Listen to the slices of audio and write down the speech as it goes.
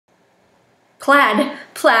Plaid,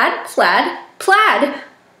 plaid, plaid, plaid.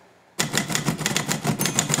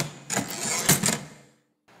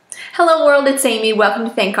 Hello world, it's Amy. Welcome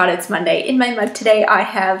to Thank God It's Monday. In my mug today I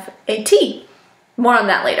have a tea. More on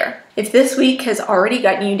that later. If this week has already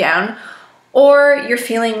gotten you down, or you're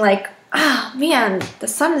feeling like, ah, man, the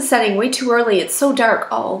sun is setting way too early, it's so dark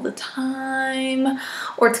all the time,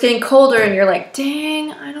 or it's getting colder and you're like,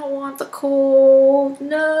 dang, I don't want the cold,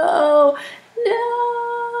 no.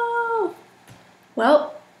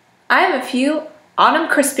 Well, I have a few autumn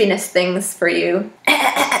crispiness things for you.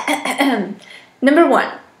 Number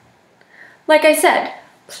one, like I said,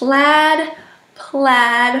 plaid,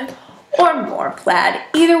 plaid, or more plaid.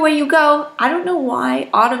 Either way you go, I don't know why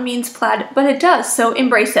autumn means plaid, but it does, so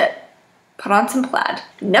embrace it. Put on some plaid.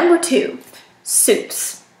 Number two,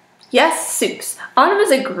 soups. Yes, soups. Autumn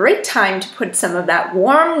is a great time to put some of that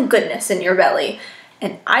warm goodness in your belly.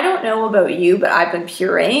 And I don't know about you, but I've been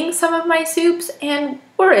pureeing some of my soups and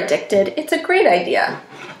we're addicted. It's a great idea.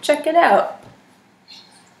 Check it out.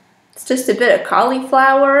 It's just a bit of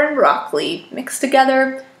cauliflower and broccoli mixed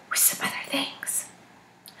together with some other things.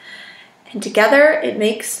 And together it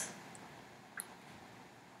makes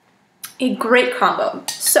a great combo.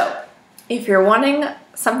 So if you're wanting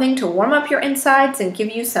something to warm up your insides and give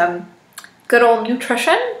you some good old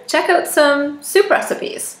nutrition, check out some soup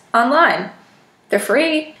recipes online. They're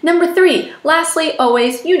free. Number three, lastly,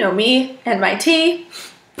 always, you know me and my tea.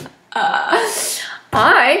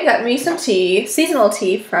 I got me some tea, seasonal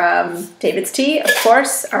tea from David's Tea, of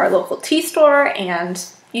course, our local tea store, and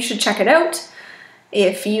you should check it out.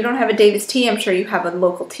 If you don't have a David's Tea, I'm sure you have a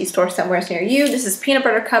local tea store somewhere near you. This is peanut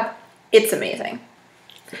butter cup. It's amazing.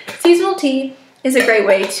 Seasonal tea is a great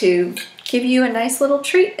way to give you a nice little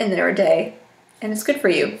treat in their day, and it's good for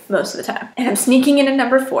you most of the time. And I'm sneaking in at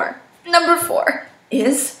number four. Number four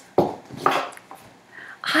is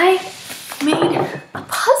I made a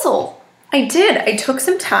puzzle. I did. I took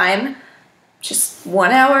some time, just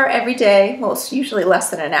 1 hour every day. Well, it's usually less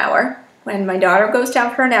than an hour. When my daughter goes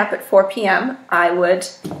down for a nap at 4 p.m., I would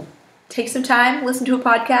take some time, listen to a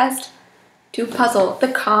podcast, do a puzzle. The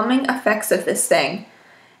calming effects of this thing.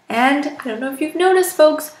 And I don't know if you've noticed,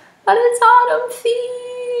 folks, but it's autumn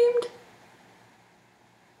themed.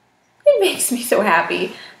 It makes me so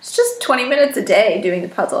happy. It's just 20 minutes a day doing the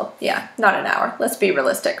puzzle. Yeah, not an hour. Let's be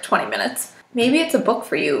realistic, 20 minutes. Maybe it's a book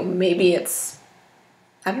for you. Maybe it's,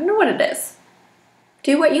 I don't know what it is.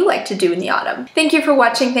 Do what you like to do in the autumn. Thank you for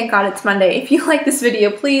watching. Thank God it's Monday. If you like this video,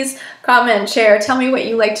 please comment, share, tell me what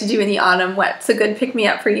you like to do in the autumn, what's a good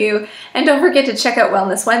pick-me-up for you. And don't forget to check out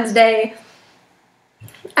Wellness Wednesday.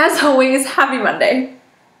 As always, happy Monday.